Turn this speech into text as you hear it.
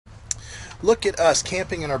Look at us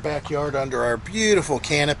camping in our backyard under our beautiful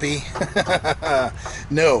canopy.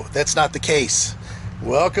 No, that's not the case.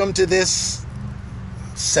 Welcome to this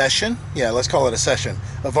session. Yeah, let's call it a session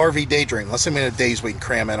of RV Daydream. Let's see how many days we can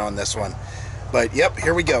cram in on this one. But yep,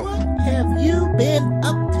 here we go. What have you been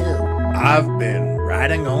up to? I've been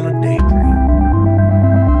riding on a daydream.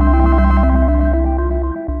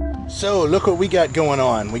 So look what we got going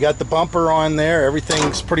on. We got the bumper on there.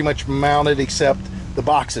 Everything's pretty much mounted except the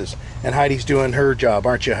boxes. And Heidi's doing her job,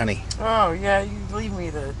 aren't you, honey? Oh, yeah, you leave me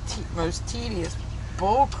the most tedious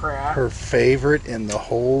bull crap. Her favorite in the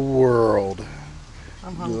whole world.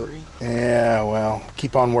 I'm hungry. Yeah, well,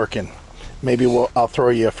 keep on working. Maybe I'll throw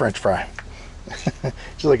you a French fry.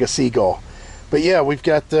 Just like a seagull. But yeah, we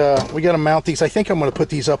got to mount these. I think I'm going to put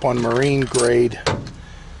these up on marine grade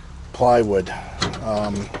plywood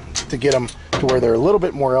to get them to where they're a little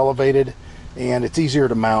bit more elevated, and it's easier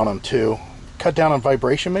to mount them too. Cut down on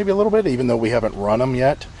vibration maybe a little bit, even though we haven't run them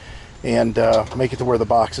yet, and make it to where the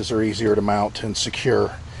boxes are easier to mount and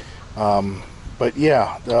secure. But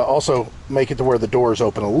yeah, also make it to where the doors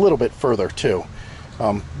open a little bit further too,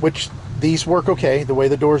 which these work okay the way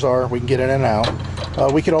the doors are. We can get in and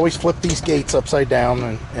out. We could always flip these gates upside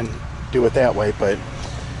down and do it that way, but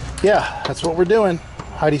yeah, that's what we're doing.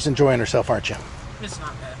 Heidi's enjoying herself, aren't you? It's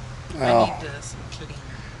not bad. Oh. I need this.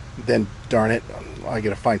 Then darn it, I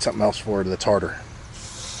gotta find something else for her that's harder.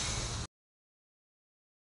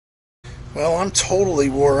 Well, I'm totally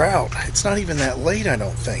wore out. It's not even that late, I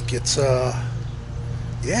don't think. It's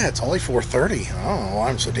yeah, it's only 4:30. I don't know why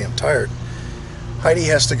I'm so damn tired. Heidi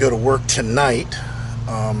has to go to work tonight.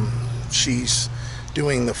 She's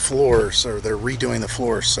doing the floors, or they're redoing the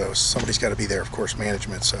floors, so somebody's got to be there, of course,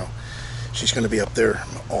 management, so she's going to be up there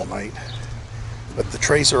all night. But the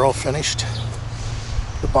trays are all finished.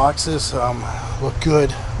 The boxes look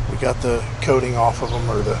good. We got the coating off of them,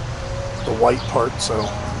 or the white part, so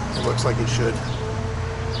it looks like it should.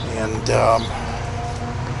 And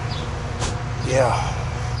yeah,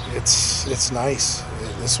 it's nice.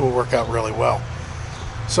 This will work out really well.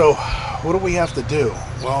 So what do we have to do?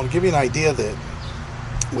 Well, to give you an idea, that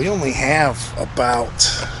we only have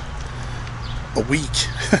about a week.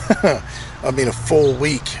 I mean a full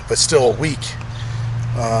week, but still a week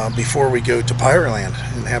before we go to Pirate Land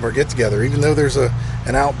and have our get-together. Even though there's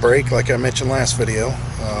an outbreak, like I mentioned last video,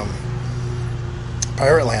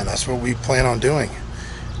 Pirate Land, that's what we plan on doing.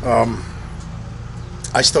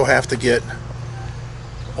 I still have to get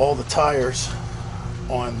all the tires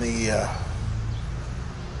on the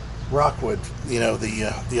Rockwood, you know,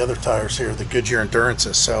 the other tires here, the Goodyear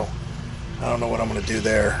Endurances, so I don't know what I'm going to do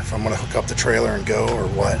there, if I'm going to hook up the trailer and go or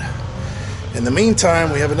what. In the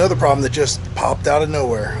meantime, we have another problem that just popped out of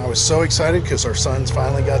nowhere. I was so excited because our son's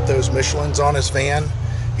finally got those Michelins on his van.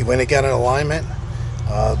 He went and got an alignment,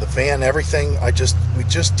 the van, everything. We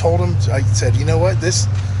just told him, I said, you know what, this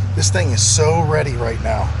thing is so ready right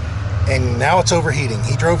now, and now it's overheating.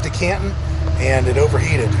 He drove to Canton and it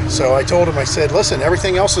overheated. So I told him, I said, listen,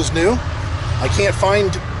 everything else is new. I can't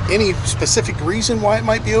find any specific reason why it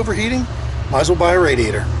might be overheating. Might as well buy a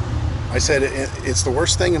radiator. I said, it's the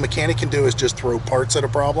worst thing a mechanic can do is just throw parts at a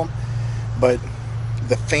problem. But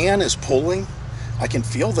the fan is pulling. I can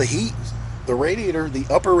feel the heat. The radiator, the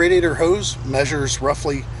upper radiator hose measures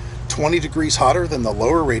roughly 20 degrees hotter than the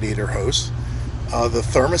lower radiator hose. The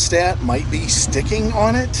thermostat might be sticking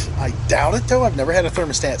on it. I doubt it though. I've never had a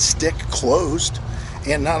thermostat stick closed.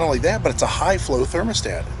 And not only that, but it's a high flow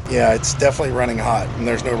thermostat. Yeah, it's definitely running hot and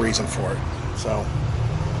there's no reason for it. So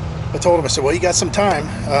I told him, I said, well, you got some time.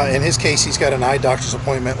 In his case, he's got an eye doctor's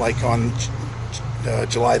appointment like on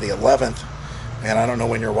July the 11th. And I don't know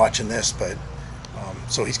when you're watching this, but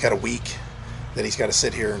so he's got a week that he's got to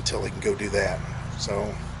sit here until he can go do that.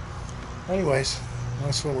 So anyways,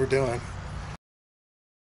 that's what we're doing.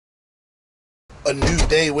 A new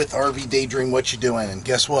day with RV Daydream. What you doing? And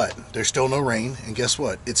guess what? There's still no rain, and guess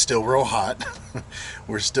what? It's still real hot.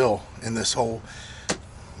 We're still in this whole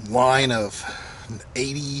line of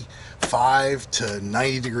 85 to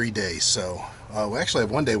 90 degree days. So we actually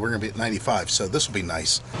have one day we're gonna be at 95, so this will be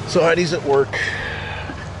nice. So Heidi's at work,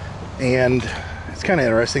 and it's kind of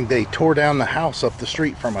interesting. They tore down the house up the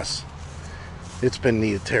street from us. It's been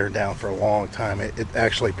needed tearing down for a long time. It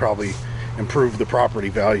actually probably improve the property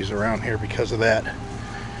values around here because of that.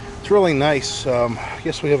 It's really nice. I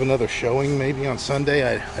guess we have another showing maybe on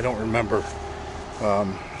Sunday. I don't remember.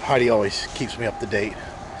 Heidi always keeps me up to date.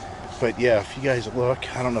 But yeah, if you guys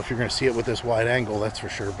look, I don't know if you're going to see it with this wide angle, that's for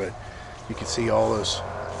sure, but you can see all those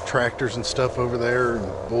tractors and stuff over there,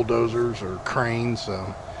 and bulldozers or cranes.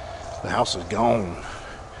 The house is gone.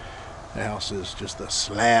 The house is just a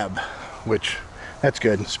slab, which That's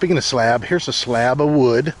good. Speaking of slab, here's a slab of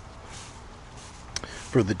wood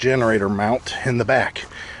for the generator mount in the back.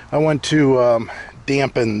 I want to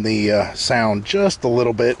dampen the sound just a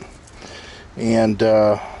little bit, and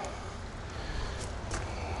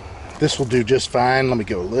this will do just fine. Let me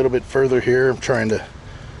go a little bit further here. I'm trying to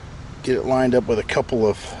get it lined up with a couple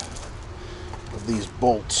of these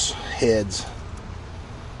bolts heads.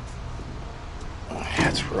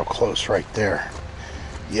 That's real close right there.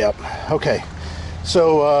 Yep. Okay,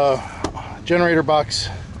 so generator box,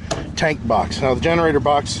 tank box. Now the generator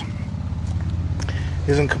box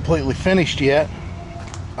isn't completely finished yet.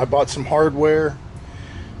 I bought some hardware.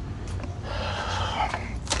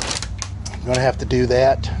 I'm gonna have to do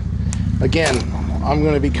that again. I'm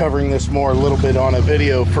going to be covering this more a little bit on a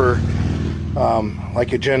video for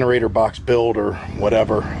like a generator box build or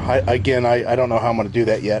whatever. I don't know how I'm going to do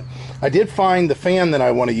that yet. I did find the fan that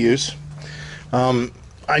I want to use.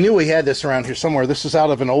 I knew we had this around here somewhere. This is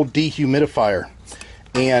out of an old dehumidifier,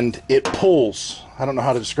 and it pulls. I don't know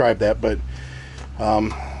how to describe that, but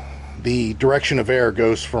the direction of air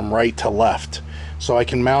goes from right to left. So I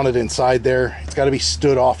can mount it inside there. It's got to be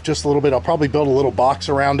stood off just a little bit. I'll probably build a little box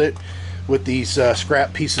around it with these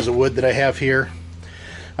scrap pieces of wood that I have here.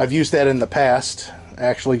 I've used that in the past,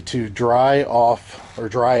 actually, to dry off or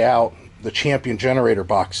dry out the Champion generator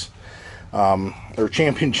box, or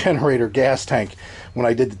Champion generator gas tank, when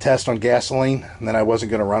I did the test on gasoline, and then I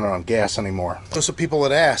wasn't going to run it on gas anymore. So some people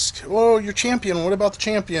had asked, well, your Champion, what about the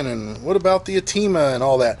Champion, and what about the Atima and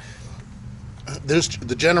all that?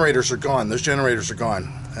 The generators are gone. Those generators are gone.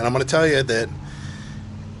 And I'm going to tell you that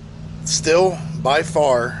still, by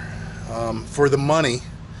far, for the money,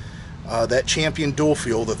 that Champion dual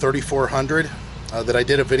fuel, the 3400 that I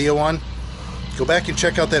did a video on, go back and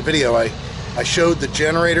check out that video. I showed the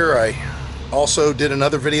generator. I also did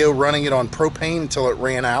another video running it on propane until it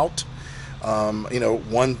ran out, you know,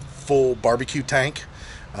 one full barbecue tank.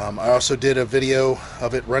 I also did a video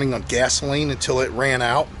of it running on gasoline until it ran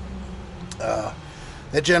out.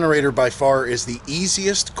 That generator by far is the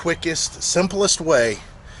easiest, quickest, simplest way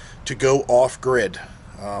to go off-grid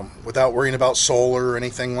without worrying about solar or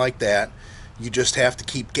anything like that. You just have to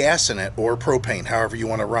keep gas in it, or propane, however you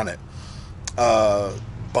want to run it.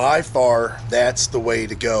 By far, that's the way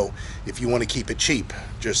to go if you want to keep it cheap.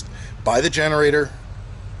 Just buy the generator,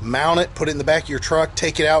 mount it, put it in the back of your truck,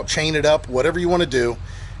 take it out, chain it up, whatever you want to do,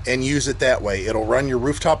 and use it that way. It'll run your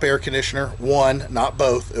rooftop air conditioner, one, not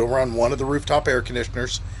both. It'll run one of the rooftop air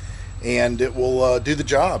conditioners, and it will do the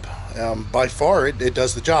job. By far, it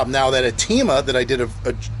does the job. Now, that Atima that I did a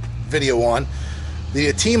video on, the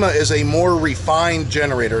Atima is a more refined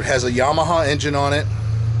generator. It has a Yamaha engine on it.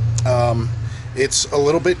 It's a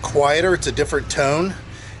little bit quieter. It's a different tone.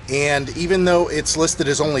 And even though it's listed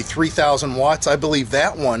as only 3,000 watts, I believe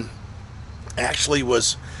that one actually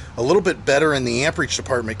was a little bit better in the amperage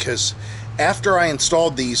department, because after I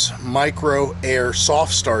installed these micro air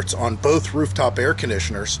soft starts on both rooftop air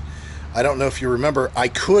conditioners, I don't know if you remember, I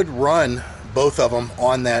could run both of them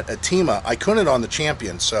on that Atima. I couldn't on the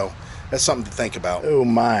Champion, so that's something to think about. Oh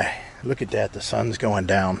my, look at that, the sun's going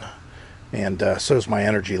down, and so's my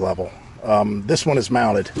energy level. This one is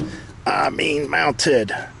mounted. I mean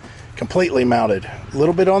mounted. Completely mounted. A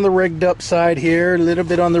little bit on the rigged up side here, a little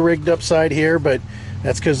bit on the rigged up side here, but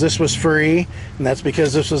that's because this was free, and that's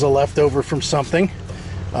because this was a leftover from something.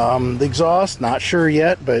 The exhaust, not sure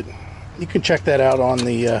yet, but you can check that out on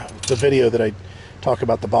the video that I talk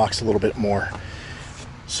about the box a little bit more.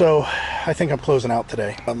 So I think I'm closing out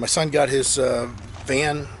today. My son got his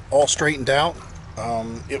van all straightened out.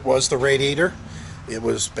 It was the radiator. It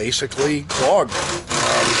was basically clogged.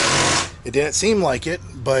 It didn't seem like it,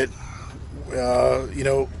 but you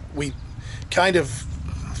know, we kind of,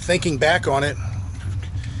 thinking back on it,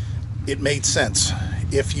 it made sense.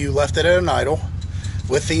 If you left it at an idle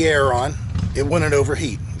with the air on, it wouldn't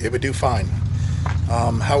overheat. It would do fine.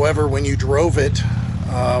 However, when you drove it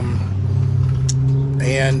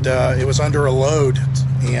and it was under a load,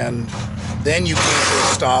 and then you came to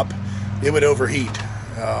a stop, it would overheat.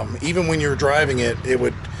 Even when you're driving it, it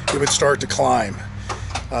would start to climb.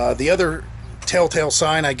 The other telltale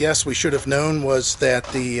sign, I guess, we should have known was that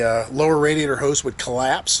the lower radiator hose would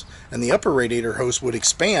collapse and the upper radiator hose would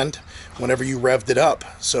expand whenever you revved it up.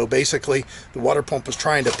 So basically, the water pump was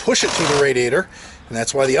trying to push it to the radiator, and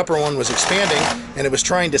that's why the upper one was expanding, and it was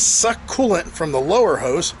trying to suck coolant from the lower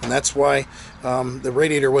hose, and that's why the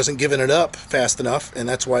radiator wasn't giving it up fast enough, and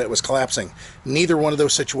that's why it was collapsing. Neither one of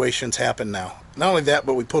those situations happened now. Not only that,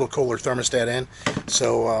 but we put a Kohler thermostat in,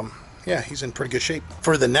 so yeah, he's in pretty good shape.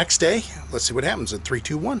 For the next day, let's see what happens at 3,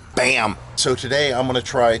 2, 1. Bam! So today I'm going to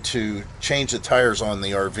try to change the tires on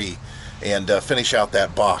the RV. and finish out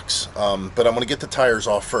that box. But I'm going to get the tires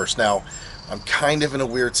off first. Now, I'm kind of in a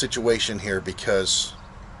weird situation here because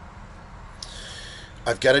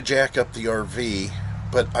I've got to jack up the RV,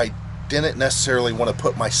 but I didn't necessarily want to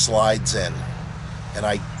put my slides in, and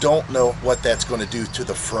I don't know what that's going to do to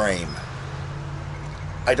the frame.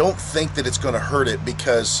 I don't think that it's going to hurt it,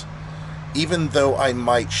 because even though I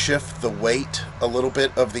might shift the weight a little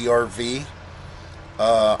bit of the RV,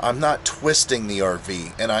 I'm not twisting the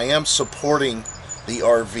RV, and I am supporting the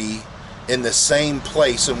RV in the same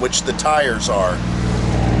place in which the tires are.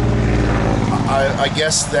 I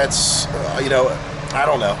guess that's, you know, I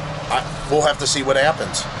don't know. We'll have to see what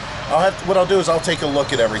happens. What I'll do is I'll take a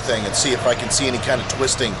look at everything and see if I can see any kind of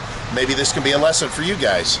twisting. Maybe this can be a lesson for you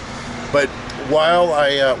guys. But while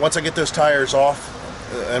once I get those tires off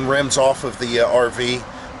and rims off of the RV,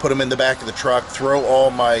 put them in the back of the truck, throw all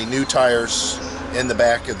my new tires in the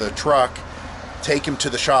back of the truck, take them to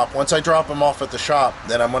the shop. Once I drop them off at the shop,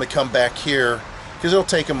 then I'm going to come back here, because it'll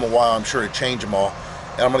take them a while, I'm sure, to change them all.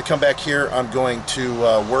 And I'm going to come back here. I'm going to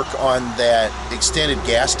work on that extended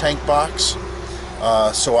gas tank box,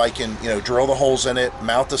 so I can, you know, drill the holes in it,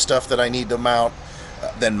 mount the stuff that I need to mount,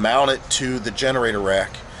 then mount it to the generator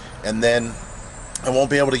rack. And then I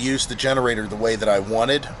won't be able to use the generator the way that I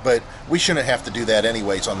wanted, but we shouldn't have to do that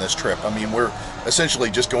anyways on this trip. I mean, we're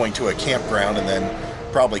essentially just going to a campground and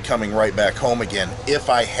then probably coming right back home again. If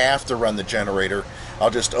I have to run the generator,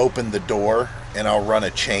 I'll just open the door and I'll run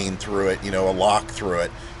a chain through it, you know, a lock through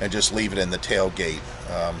it, and just leave it in the tailgate.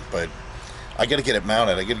 But I got to get it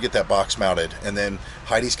mounted. I got to get that box mounted, and then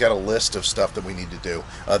Heidi's got a list of stuff that we need to do.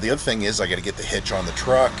 The other thing is I got to get the hitch on the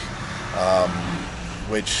truck,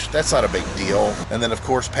 which that's not a big deal. And then, of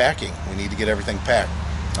course, packing. We need to get everything packed.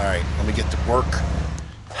 All right, let me get to work.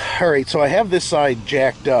 All right, so I have this side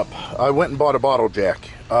jacked up. I went and bought a bottle jack.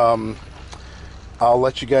 I'll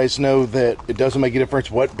let you guys know that it doesn't make a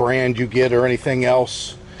difference what brand you get or anything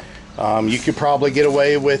else. You could probably get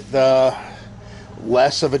away with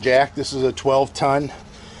less of a jack. This is a 12-ton.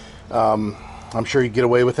 I'm sure you get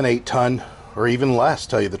away with an 8-ton or even less,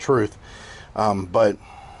 tell you the truth. But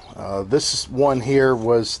this one here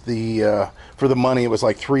was for the money, it was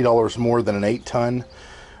like $3 more than an 8-ton.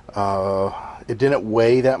 It didn't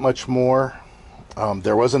weigh that much more.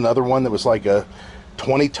 There was another one that was like a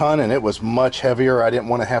 20-ton, and it was much heavier. I didn't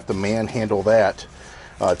want to have to manhandle that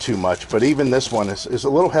too much. But even this one is a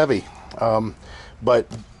little heavy. But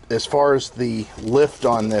as far as the lift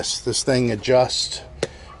on this thing adjusts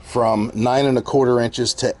from 9 1/4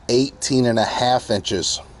 inches to 18 1/2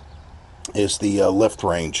 inches is the lift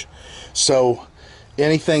range. So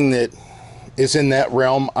anything that is in that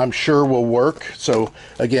realm, I'm sure will work. So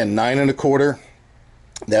again, 9 1/4,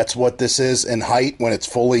 that's what this is in height when it's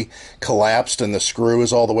fully collapsed and the screw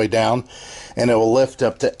is all the way down, and it will lift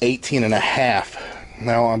up to 18 1/2.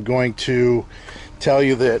 Now I'm going to tell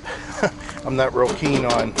you that I'm not real keen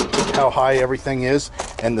on how high everything is,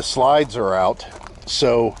 and the slides are out.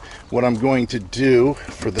 So what I'm going to do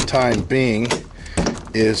for the time being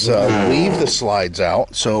is leave the slides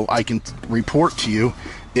out so I can report to you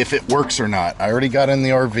if it works or not. I already got in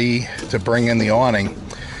the RV to bring in the awning,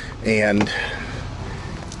 and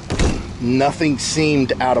nothing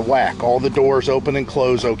seemed out of whack. All the doors open and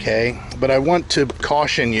close okay, but I want to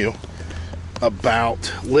caution you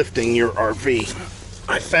about lifting your RV.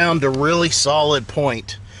 I found a really solid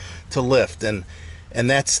point to lift, and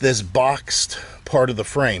that's this boxed part of the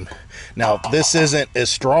frame. Now, this isn't as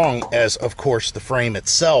strong as, of course, the frame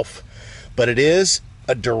itself, but it is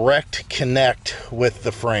a direct connect with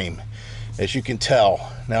the frame, as you can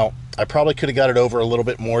tell. Now, I probably could have got it over a little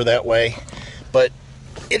bit more that way, but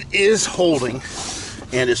it is holding.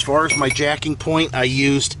 And as far as my jacking point, I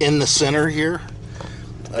used in the center here.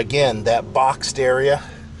 Again, that boxed area.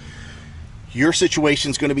 Your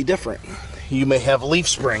situation is going to be different. You may have leaf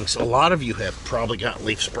springs. A lot of you have probably got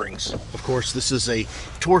leaf springs. Of course, this is a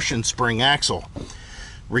torsion spring axle.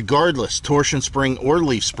 Regardless, torsion spring or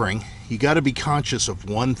leaf spring, you got to be conscious of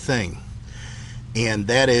one thing, and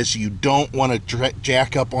that is you don't want to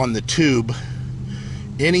jack up on the tube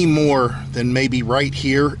any more than maybe right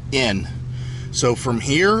here in. So from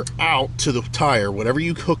here out to the tire, whatever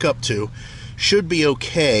you hook up to should be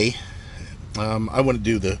okay. I want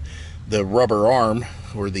to do the rubber arm,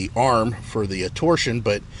 or the arm for the torsion,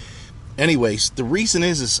 but anyways, the reason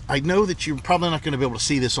is I know that you're probably not going to be able to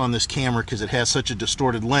see this on this camera because it has such a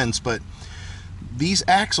distorted lens, but these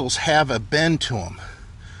axles have a bend to them.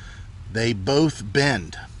 They both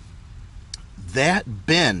bend. That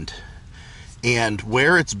bend, and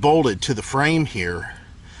where it's bolted to the frame here,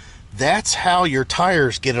 That's how your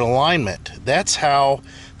tires get in alignment. That's how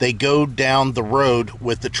they go down the road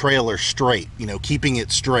with the trailer straight, you know, keeping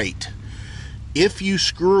it straight. If you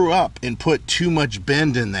screw up and put too much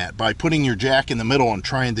bend in that by putting your jack in the middle and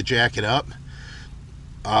trying to jack it up,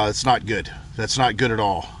 it's not good. That's not good at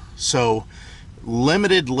all. So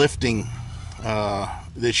limited lifting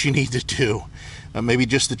that you need to do. Maybe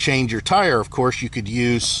just to change your tire, of course, you could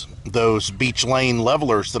use those beach lane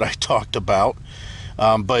levelers that I talked about.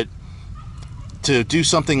 But to do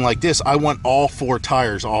something like this, I want all 4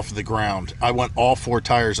 tires off the ground. I want all 4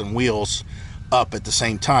 tires and wheels up at the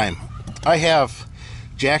same time. I have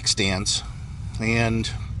jack stands, and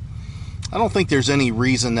I don't think there's any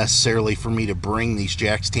reason necessarily for me to bring these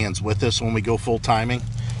jack stands with us when we go full timing,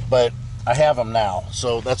 but I have them now,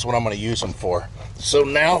 so that's what I'm going to use them for. So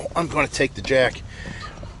now I'm going to take the jack,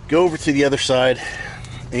 go over to the other side,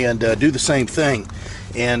 and do the same thing.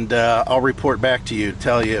 And I'll report back to you,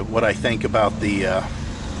 tell you what I think about the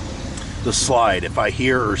slide, if I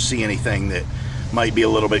hear or see anything that might be a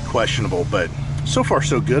little bit questionable. But so far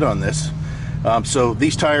so good on this. So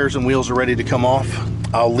these tires and wheels are ready to come off.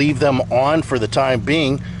 I'll leave them on for the time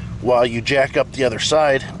being while you jack up the other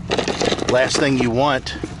side. Last thing you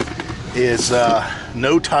want is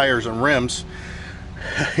no tires and rims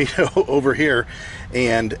you know, over here,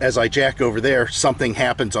 and as I jack over there, something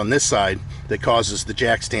happens on this side that causes the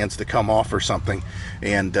jack stands to come off or something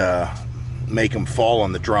and make them fall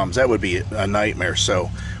on the drums. That would be a nightmare. So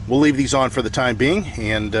we'll leave these on for the time being,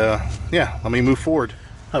 and yeah, let me move forward.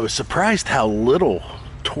 I was surprised how little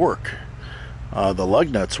torque the lug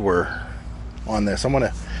nuts were on this. I'm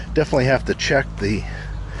gonna definitely have to check the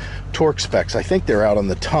torque specs. I think they're out on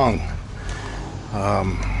the tongue.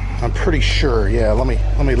 I'm pretty sure. Yeah, let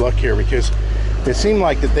me look here, because it seemed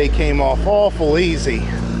like that they came off awful easy.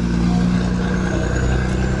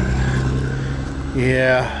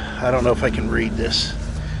 Yeah, I don't know if I can read this.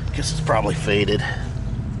 I guess it's probably faded.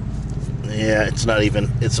 Yeah, it's not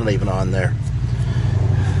even on there.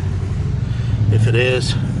 If it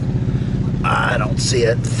is, I don't see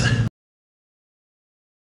it.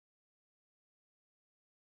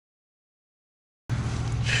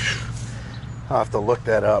 I'll have to look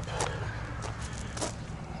that up.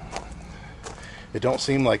 It don't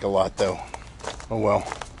seem like a lot though. Oh well.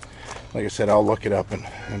 Like I said, I'll look it up, and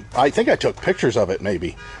I think I took pictures of it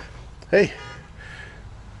maybe. Hey,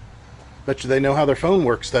 bet you they know how their phone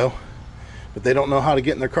works though, but they don't know how to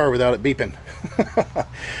get in their car without it beeping.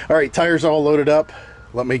 All right, tires all loaded up.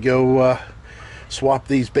 Let me go swap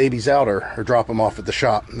these babies out or drop them off at the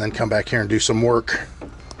shop, and then come back here and do some work.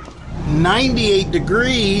 98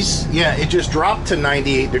 degrees. Yeah, it just dropped to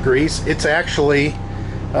 98 degrees. It's actually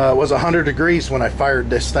was 100 degrees when I fired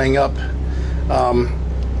this thing up.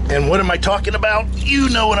 And what am I talking about? You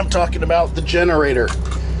know what I'm talking about, the generator.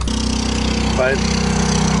 But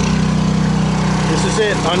this is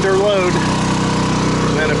it, under load.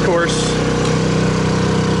 And then of course,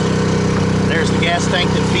 there's the gas tank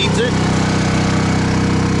that feeds it.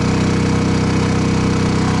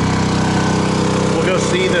 We'll go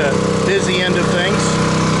see the busy end of things.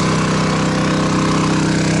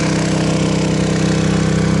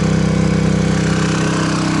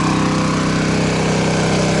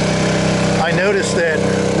 I noticed that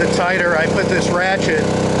the tighter I put this ratchet,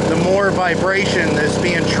 the more vibration is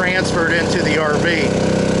being transferred into the RV.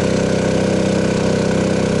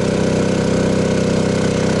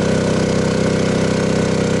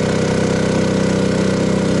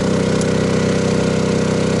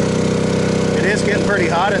 Getting pretty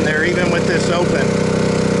hot in there even with this open.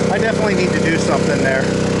 I definitely need to do something there,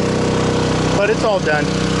 but it's all done.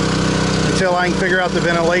 Until I can figure out the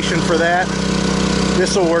ventilation for that,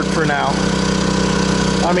 this will work for now.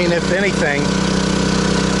 I mean, if anything,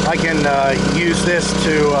 I can use this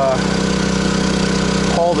to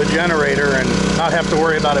haul the generator and not have to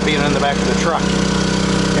worry about it being in the back of the truck,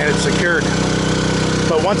 and it's secured.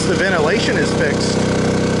 But once the ventilation is fixed,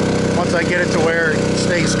 once I get it to where it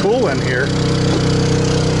stays cool in here,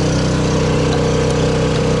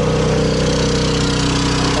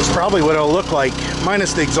 that's probably what it'll look like,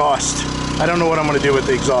 minus the exhaust. I don't know what I'm going to do with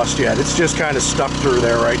the exhaust yet. It's just kind of stuck through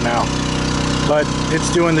there right now. But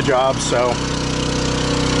it's doing the job, so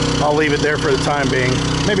I'll leave it there for the time being.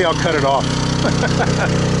 Maybe I'll cut it off.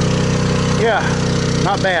 Yeah,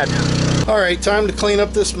 not bad. All right, time to clean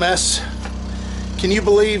up this mess. Can you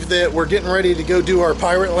believe that we're getting ready to go do our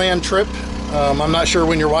Pirate Land trip? I'm not sure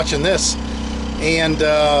when you're watching this, and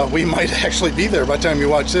we might actually be there by the time you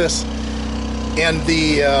watch this. And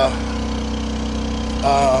the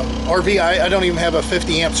RV, I don't even have a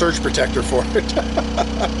 50 amp surge protector for it.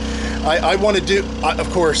 I want to do, of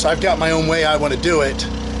course, I've got my own way I want to do it.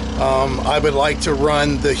 I would like to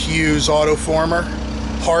run the Hughes autoformer,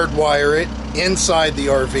 hardwire it inside the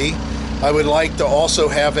RV. I would like to also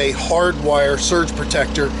have a hardwire surge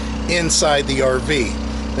protector inside the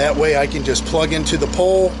RV. That way I can just plug into the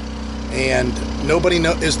pole and nobody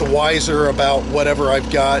is the wiser about whatever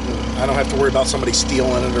I've got, and I don't have to worry about somebody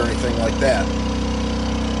stealing it or anything like that.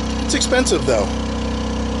 It's expensive though.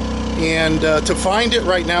 And to find it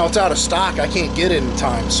right now, it's out of stock. I can't get it in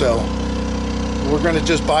time, so we're going to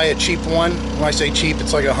just buy a cheap one. When I say cheap,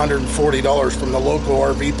 it's like $140 from the local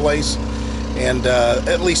RV place, and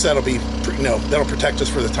at least that'll be, that'll protect us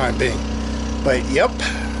for the time being. But yep,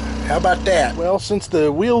 how about that? Well, since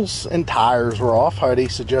the wheels and tires were off, Heidi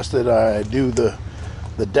suggested I do the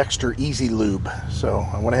Dexter Easy Lube. So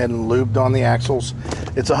I went ahead and lubed on the axles.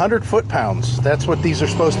 It's 100 foot-pounds. That's what these are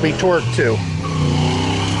supposed to be torqued to.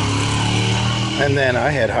 And then I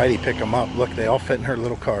had Heidi pick them up. Look, they all fit in her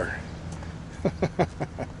little car.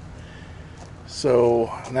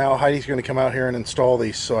 So now Heidi's going to come out here and install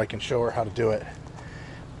these so I can show her how to do it.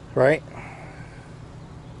 Right?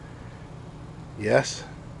 Yes?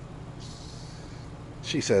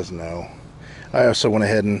 She says no. I also went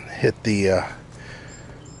ahead and hit the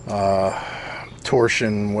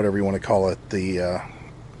torsion, whatever you want to call it,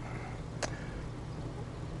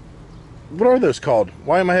 what are those called?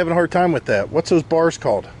 Why am I having a hard time with that? What's those bars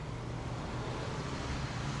called?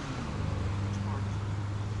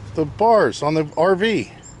 The bars on the RV.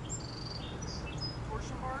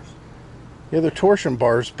 Torsion bars? Yeah, they're torsion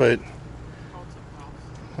bars, but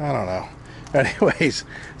I don't know. Anyways,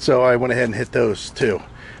 so I went ahead and hit those too.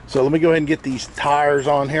 So let me go ahead and get these tires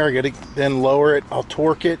on here. I got to then lower it. I'll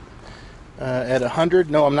torque it at 100.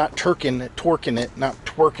 No, I'm not torquing it, not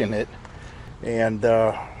twerking it. And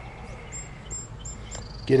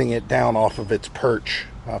getting it down off of its perch.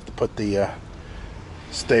 I'll have to put the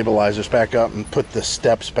stabilizers back up and put the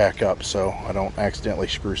steps back up so I don't accidentally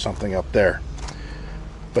screw something up there.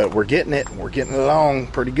 But we're getting it along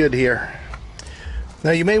pretty good here.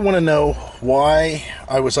 Now you may want to know why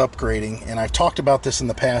I was upgrading, and I've talked about this in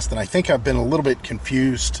the past, and I think I've been a little bit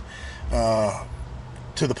confused to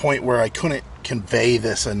the point where I couldn't convey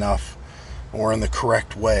this enough or in the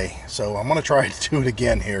correct way. So I'm going to try to do it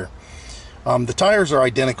again here. The tires are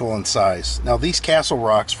identical in size. Now these Castle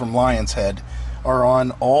Rocks from Lion's Head are on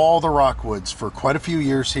all the Rockwoods for quite a few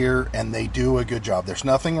years here, and they do a good job. There's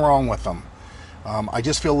nothing wrong with them. I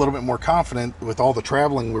just feel a little bit more confident with all the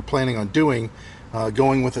traveling we're planning on doing,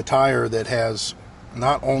 going with a tire that has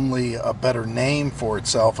not only a better name for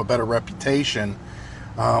itself, a better reputation,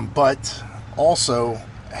 but also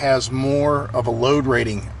has more of a load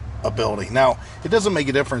rating ability. Now, it doesn't make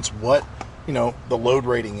a difference what the load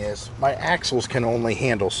rating is. My axles can only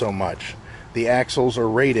handle so much. The axles are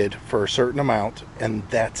rated for a certain amount, and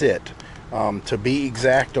that's it. To be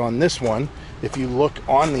exact on this one, if you look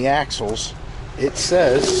on the axles, it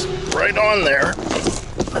says right on there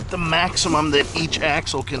that the maximum that each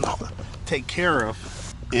axle can take care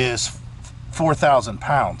of is 4,000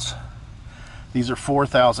 pounds. These are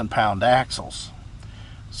 4,000 pound axles.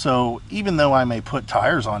 So even though I may put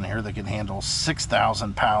tires on here that can handle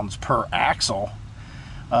 6,000 pounds per axle,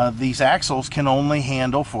 these axles can only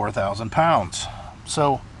handle 4,000 pounds.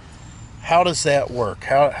 So how does that work?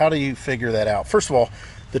 How do you figure that out? First of all,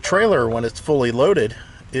 the trailer, when it's fully loaded,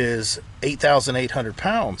 is 8,800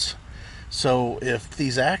 pounds. So if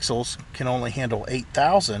these axles can only handle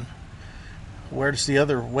 8,000, where does the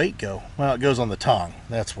other weight go? Well, it goes on the tongue.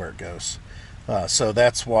 That's where it goes. So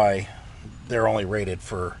that's why they're only rated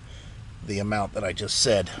for the amount that I just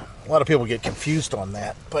said. A lot of people get confused on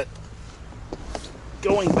that, but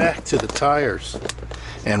going back to the tires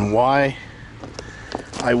and why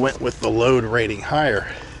I went with the load rating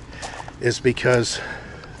higher is because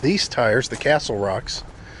these tires, the Castle Rocks,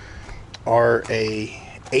 are a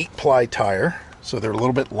 8-ply tire, so they're a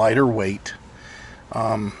little bit lighter weight,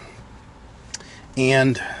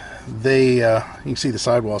 and they you can see the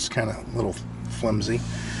sidewall's kind of a little flimsy,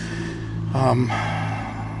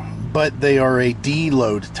 but they are a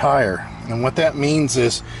D-load tire, and what that means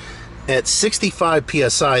is at 65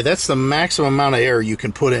 psi, that's the maximum amount of air you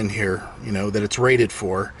can put in here, that it's rated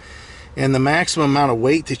for, and the maximum amount of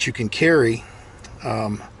weight that you can carry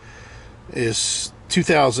is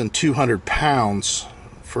 2,200 pounds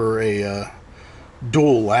for a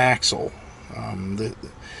dual axle. On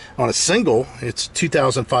a single, it's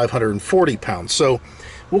 2,540 pounds. So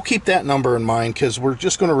we'll keep that number in mind because we're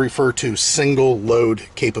just going to refer to single load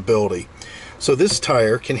capability. So this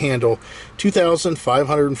tire can handle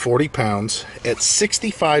 2,540 pounds at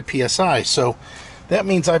 65 psi. So that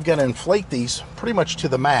means I've got to inflate these pretty much to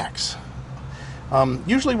the max.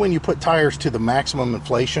 Usually when you put tires to the maximum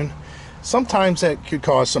inflation, sometimes that could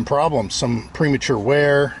cause some problems, some premature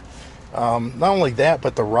wear. Not only that,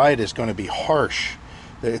 but the ride is going to be harsh.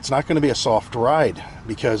 It's not going to be a soft ride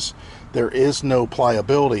because there is no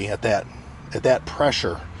pliability at that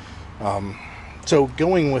pressure. So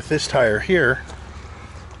going with this tire here,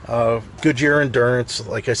 Goodyear Endurance,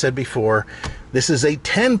 like I said before, this is a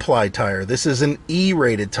 10-ply tire. This is an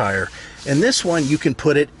E-rated tire. And this one you can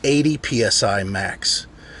put at 80 PSI max.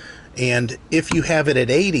 And if you have it at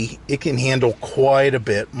 80, it can handle quite a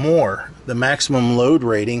bit more. The maximum load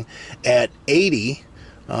rating at 80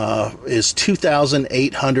 is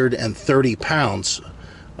 2,830 pounds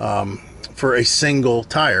for a single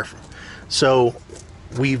tire. So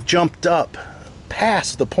we've jumped up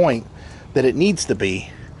past the point that it needs to be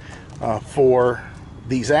for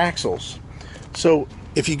these axles. So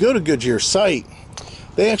if you go to Goodyear's site,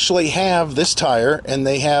 they actually have this tire and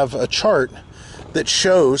they have a chart that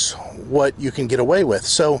shows what you can get away with.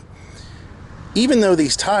 So even though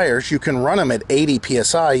these tires, you can run them at 80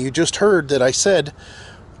 PSI, you just heard that I said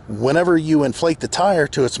whenever you inflate the tire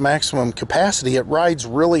to its maximum capacity, it rides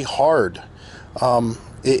really hard.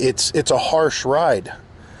 It's a harsh ride.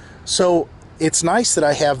 So it's nice that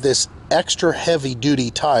I have this extra heavy duty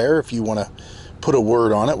tire, if you want to put a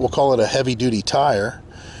word on it, we'll call it a heavy duty tire,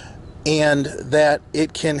 and that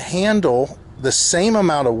it can handle the same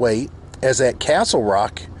amount of weight as that Castle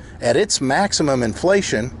Rock at its maximum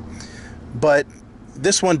inflation, but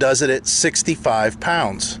this one does it at 65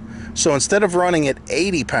 pounds. So instead of running at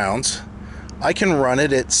 80 pounds, I can run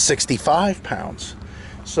it at 65 pounds.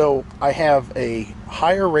 So I have a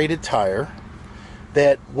higher rated tire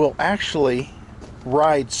that will actually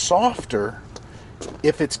ride softer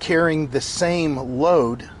if it's carrying the same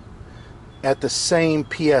load at the same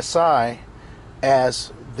PSI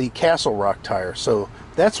as the Castle Rock tire. So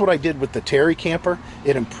that's what I did with the Terry camper.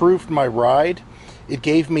 It improved my ride. It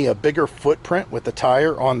gave me a bigger footprint with the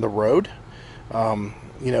tire on the road.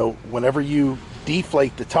 You know, whenever you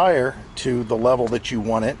deflate the tire to the level that you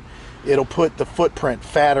want it, it'll put the footprint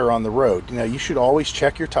fatter on the road. You know, you should always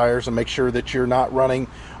check your tires and make sure that you're not running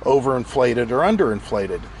overinflated or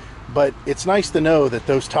underinflated. But it's nice to know that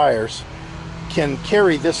those tires can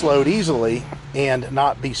carry this load easily and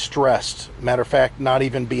not be stressed. Matter of fact, not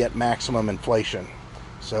even be at maximum inflation.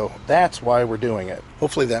 So that's why we're doing it.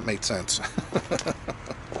 Hopefully that made sense.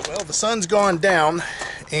 Well, the sun's gone down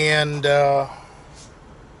and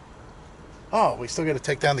oh, we still got to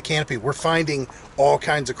take down the canopy. We're finding all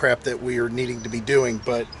kinds of crap that we are needing to be doing,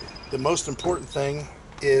 but the most important thing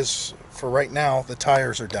is, for right now, the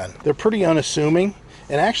tires are done. They're pretty unassuming,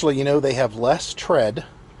 and actually, you know, they have less tread.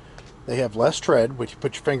 They have less tread, when you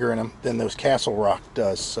put your finger in them, than those Castle Rock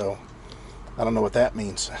does, so I don't know what that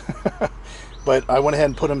means. But I went ahead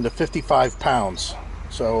and put them to 55 pounds,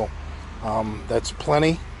 so that's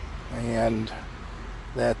plenty, and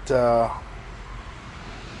that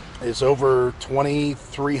is over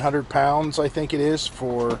 2,300 pounds, I think it is,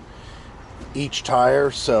 for each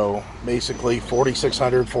tire. So basically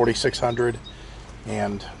 4,600,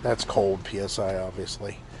 and that's cold PSI,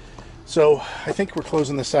 obviously. So I think we're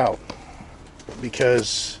closing this out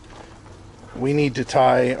because we need to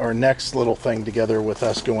tie our next little thing together with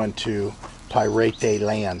us going to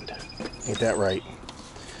RVDaydream. Ain't that right?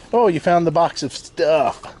 Oh, you found the box of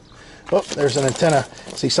stuff. Oh, there's an antenna.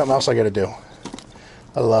 See, something else I got to do.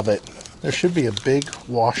 I love it. There should be a big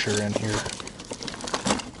washer in here.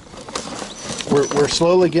 We're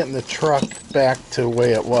slowly getting the truck back to the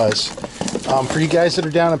way it was. For you guys that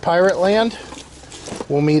are down in Pirate Land,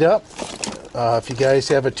 we'll meet up. If you guys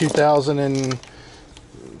have a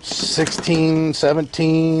 2016,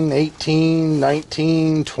 17, 18,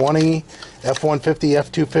 19, 20, F-150,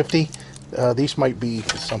 F-250, these might be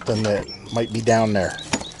something that might be down there.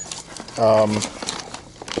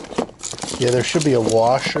 Yeah, there should be a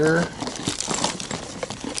washer.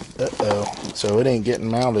 Uh-oh. So it ain't getting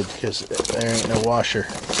mounted because there ain't no washer.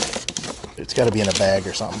 It's got to be in a bag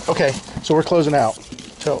or something. Okay, so we're closing out.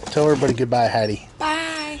 Tell everybody goodbye, Hattie.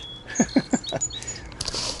 Bye.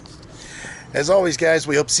 As always, guys,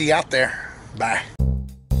 we hope to see you out there. Bye.